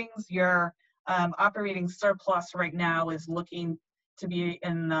savings, your operating surplus right now is looking to be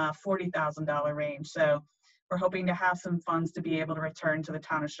in the $40,000 range. So we're hoping to have some funds to be able to return to the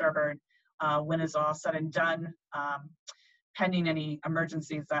town of Sherborn when it's all said and done, pending any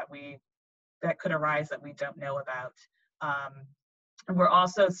emergencies that could arise that we don't know about. And we're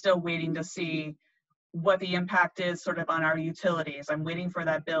also still waiting to see what the impact is sort of on our utilities. I'm waiting for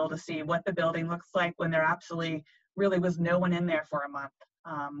that bill to see what the building looks like when there absolutely really was no one in there for a month.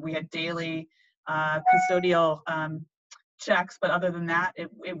 We had daily custodial checks, but other than that,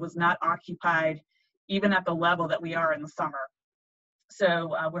 it was not occupied even at the level that we are in the summer.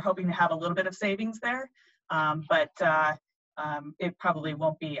 So we're hoping to have a little bit of savings there, but it probably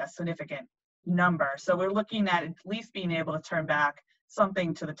won't be a significant number. So we're looking at least being able to turn back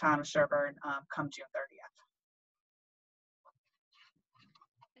something to the town of Sherborn come June 30th.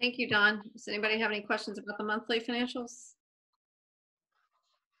 Thank you, Don. Does anybody have any questions about the monthly financials?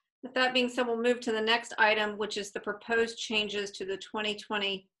 With that being said, we'll move to the next item, which is the proposed changes to the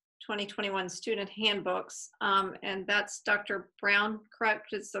 2020-2021 student handbooks. And that's Dr. Brown, correct?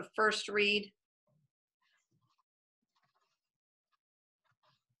 It's the first read.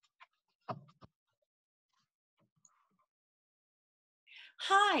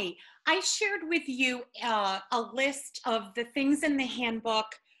 Hi, I shared with you a list of the things in the handbook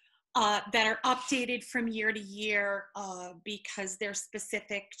that are updated from year to year because they're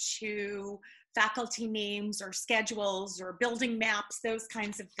specific to faculty names or schedules or building maps, those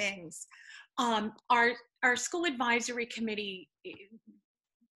kinds of things. Our school advisory committee,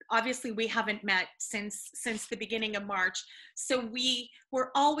 obviously we haven't met since the beginning of March, so we were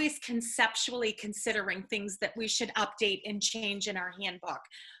always conceptually considering things that we should update and change in our handbook.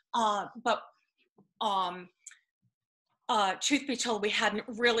 But truth be told, we hadn't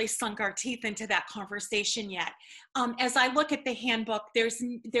really sunk our teeth into that conversation yet. As I look at the handbook, there's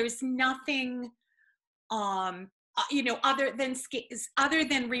nothing, you know, other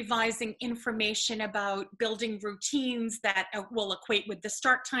than revising information about building routines that will equate with the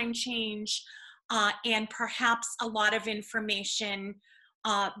start time change, and perhaps a lot of information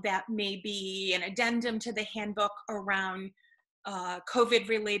that may be an addendum to the handbook around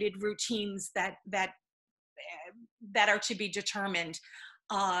COVID-related routines that are to be determined.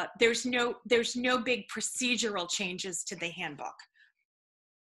 There's no big procedural changes to the handbook.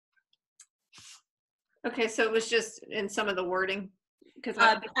 Okay, so it was just in some of the wording, because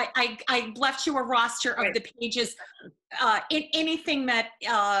I left you a roster of the pages. Anything that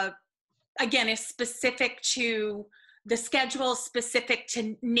again is specific to the schedule, specific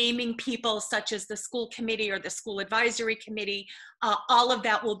to naming people such as the school committee or the school advisory committee, all of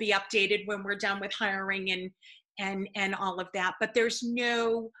that will be updated when we're done with hiring and all of that. But there's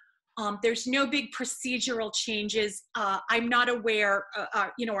no big procedural changes. I'm not aware,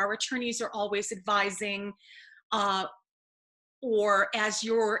 you know, our attorneys are always advising, or as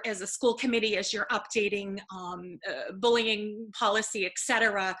a school committee, as you're updating bullying policy, et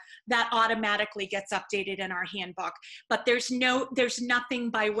cetera, that automatically gets updated in our handbook. But there's nothing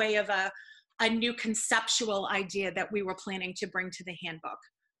by way of a new conceptual idea that we were planning to bring to the handbook.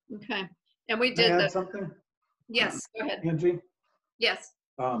 okay, and we May did I add something? Yes, go ahead. Angie? Yes.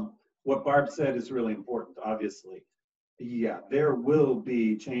 What Barb said is really important, obviously. Yeah, there will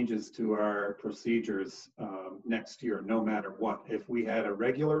be changes to our procedures next year, no matter what. If we had a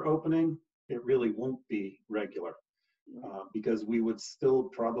regular opening, it really won't be regular because we would still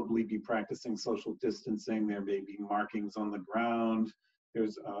probably be practicing social distancing. There may be markings on the ground.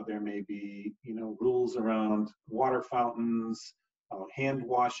 There may be, you know, rules around water fountains, hand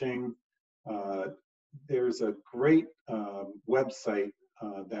washing. There's a great website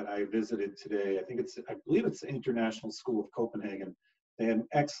that I visited today. I believe it's the International School of Copenhagen. They had an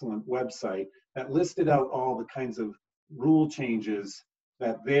excellent website that listed out all the kinds of rule changes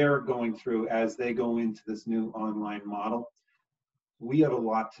that they're going through as they go into this new online model. We have a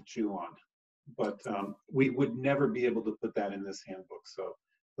lot to chew on, but we would never be able to put that in this handbook. So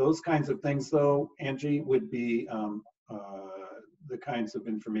those kinds of things, though, Angie, would be the kinds of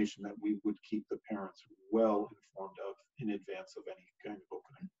information that we would keep the parents well informed of in advance of any kind of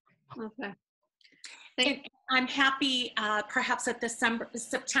opening. Okay. And I'm happy, perhaps at the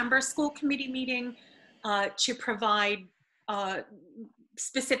September school committee meeting, to provide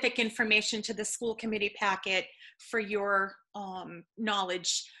specific information to the school committee packet for your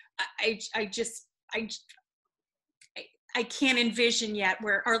knowledge. I can't envision yet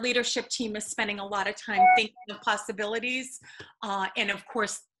where our leadership team is spending a lot of time thinking of possibilities. And of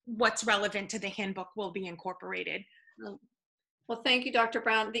course, what's relevant to the handbook will be incorporated. Well, thank you, Dr.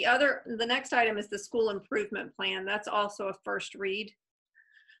 Brown. The next item is the school improvement plan. That's also a first read.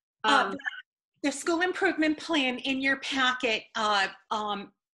 The school improvement plan in your packet,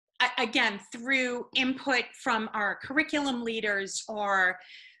 again, through input from our curriculum leaders or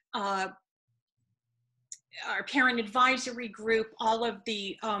our parent advisory group, all of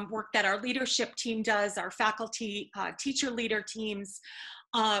the work that our leadership team does, our faculty, teacher leader teams,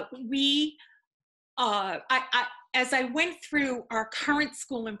 as I went through our current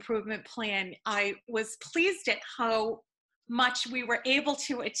school improvement plan, I was pleased at how much we were able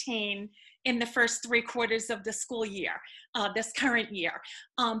to attain in the first 3 quarters of the school year, this current year.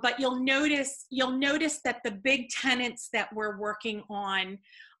 But you'll notice that the big tenets that we're working on,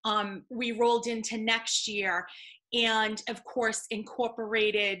 we rolled into next year, and of course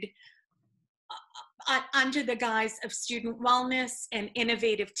incorporated under the guise of student wellness and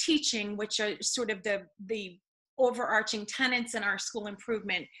innovative teaching, which are sort of the overarching tenets in our school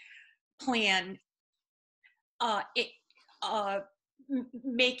improvement plan.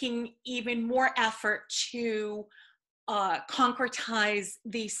 making even more effort to concretize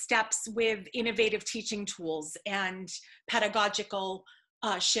the steps with innovative teaching tools and pedagogical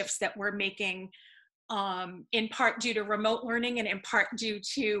shifts that we're making, in part due to remote learning and in part due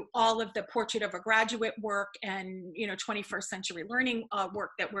to all of the Portrait of a Graduate work and 21st century learning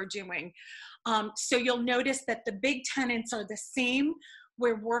work that we're doing. So you'll notice that the big tenets are the same.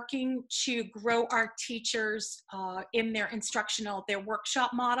 We're working to grow our teachers in their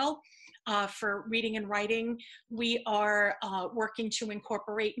workshop model for reading and writing. We are working to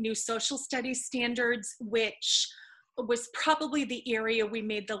incorporate new social studies standards, which was probably the area we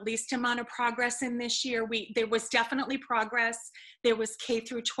made the least amount of progress in this year. There was definitely progress. There was K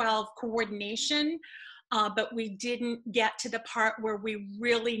through 12 coordination, but we didn't get to the part where we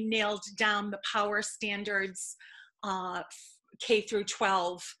really nailed down the power standards K through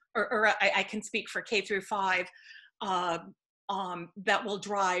 12, or I can speak for K through 5, that will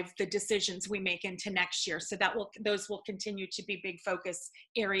drive the decisions we make into next year. So those will continue to be big focus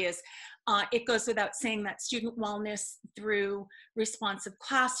areas. It goes without saying that student wellness through responsive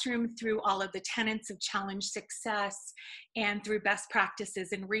classroom, through all of the tenets of challenge success, and through best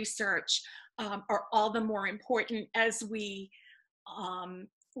practices in research are all the more important as we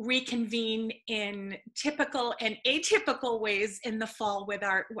reconvene in typical and atypical ways in the fall with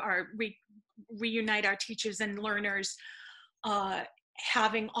reunite our teachers and learners,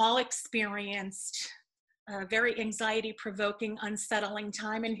 having all experienced a very anxiety-provoking, unsettling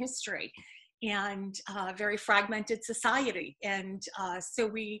time in history and very fragmented society. And so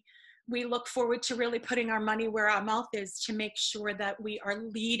we look forward to really putting our money where our mouth is to make sure that we are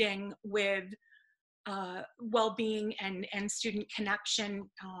leading with well-being and student connection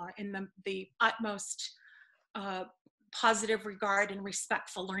in the utmost positive regard and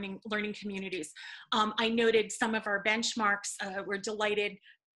respectful learning communities. I noted some of our benchmarks. We're delighted.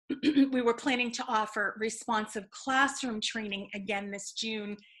 We were planning to offer responsive classroom training again this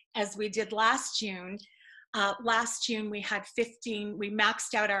June, as we did last June. Last June we had 15. We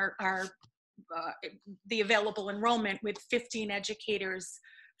maxed out the available enrollment with 15 educators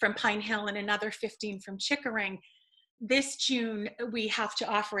from Pine Hill and another 15 from Chickering. This June, we have to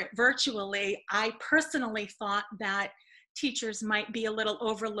offer it virtually. I personally thought that teachers might be a little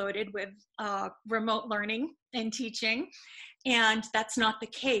overloaded with remote learning and teaching, and that's not the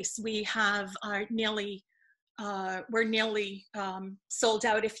case. We have we're nearly sold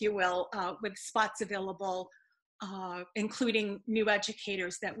out, if you will, with spots available, including new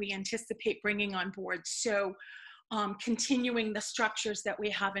educators that we anticipate bringing on board. So continuing the structures that we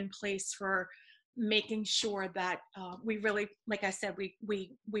have in place for making sure that we really, like I said, we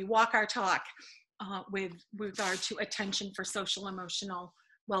walk our talk with regard to attention for social emotional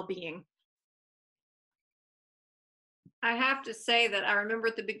well-being. I have to say that I remember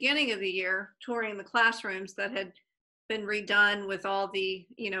at the beginning of the year touring the classrooms that had been redone with all the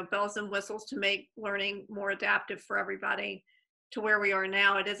bells and whistles to make learning more adaptive for everybody, to where we are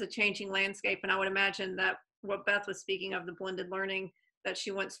now. It is a changing landscape, and I would imagine that what Beth was speaking of, the blended learning that she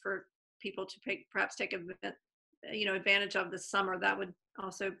wants for people to perhaps take advantage of this summer, that would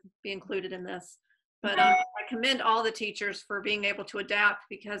also be included in this. But I commend all the teachers for being able to adapt,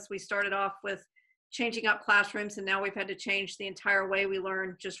 because we started off with changing up classrooms and now we've had to change the entire way we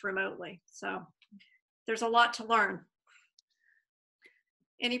learn just remotely. So there's a lot to learn.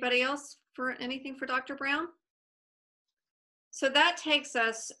 Anybody else for anything for Dr. Brown? So that takes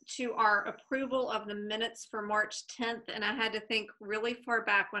us to our approval of the minutes for March 10th. And I had to think really far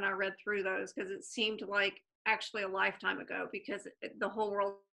back when I read through those, because it seemed like actually a lifetime ago, because the whole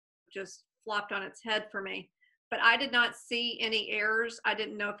world just flopped on its head for me. But I did not see any errors. I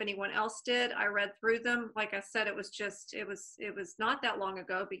didn't know if anyone else did. I read through them. Like I said, it was not that long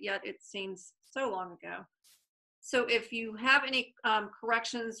ago, but yet it seems so long ago. So if you have any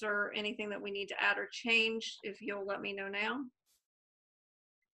corrections or anything that we need to add or change, if you'll let me know now.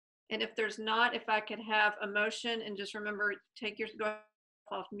 And if there's not, if I could have a motion, and just remember, go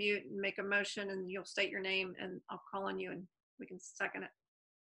off mute and make a motion, and you'll state your name and I'll call on you and we can second it.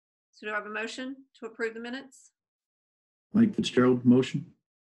 So do I have a motion to approve the minutes? Mike Fitzgerald, motion.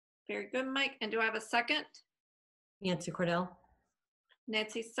 Very good, Mike. And do I have a second? Nancy Cordell.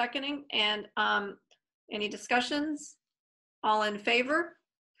 Nancy seconding. And any discussions? All in favor?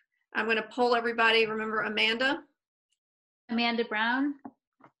 I'm going to poll everybody. Remember Amanda? Amanda Brown,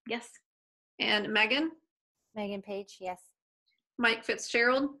 yes. And Megan? Megan Page, yes. Mike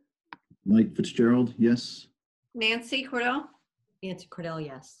Fitzgerald? Mike Fitzgerald, yes. Nancy Cordell? Nancy Cordell,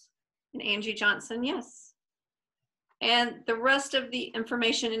 yes. And Angie Johnson, yes. And the rest of the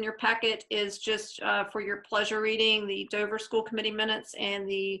information in your packet is just for your pleasure reading, the Dover School Committee minutes and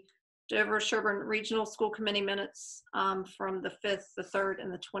the Dover Sherborn Regional School Committee minutes from the 5th, the 3rd,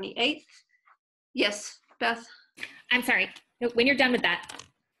 and the 28th. Yes, Beth? I'm sorry. When you're done with that,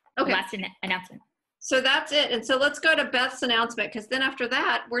 Okay. last announcement. So that's it. And so let's go to Beth's announcement, because then after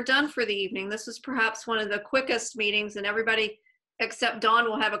that, we're done for the evening. This was perhaps one of the quickest meetings, and everybody except Dawn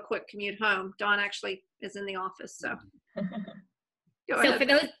will have a quick commute home. Dawn actually is in the office, so. Go So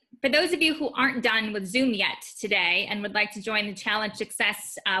ahead. for those of you who aren't done with Zoom yet today and would like to join the Challenge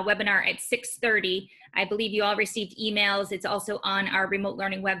Success webinar at 6:30, I believe you all received emails. It's also on our remote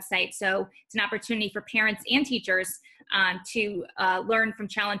learning website. So it's an opportunity for parents and teachers to learn from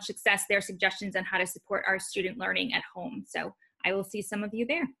Challenge Success their suggestions on how to support our student learning at home. So I will see some of you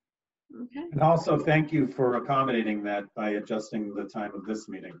there. Okay. And also, thank you for accommodating that by adjusting the time of this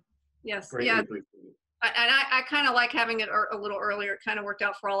meeting. Yes. Greatly Yeah. appreciated. I kind of like having it a little earlier. It kind of worked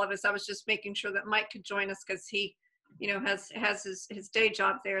out for all of us. I was just making sure that Mike could join us because he, you know, has his day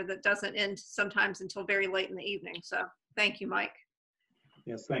job there that doesn't end sometimes until very late in the evening. So thank you, Mike.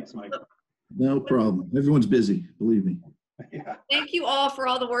 Yes, thanks, Mike. No problem. Everyone's busy, believe me. Yeah. Thank you all for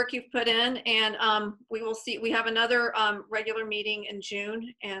all the work you've put in, and we will see. We have another regular meeting in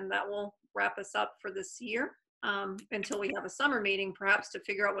June, and that will wrap us up for this year until we have a summer meeting, perhaps to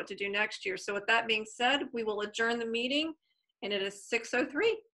figure out what to do next year. So with that being said, we will adjourn the meeting, and it is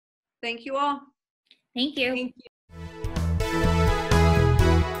 6:03. Thank you all. Thank you. Thank you.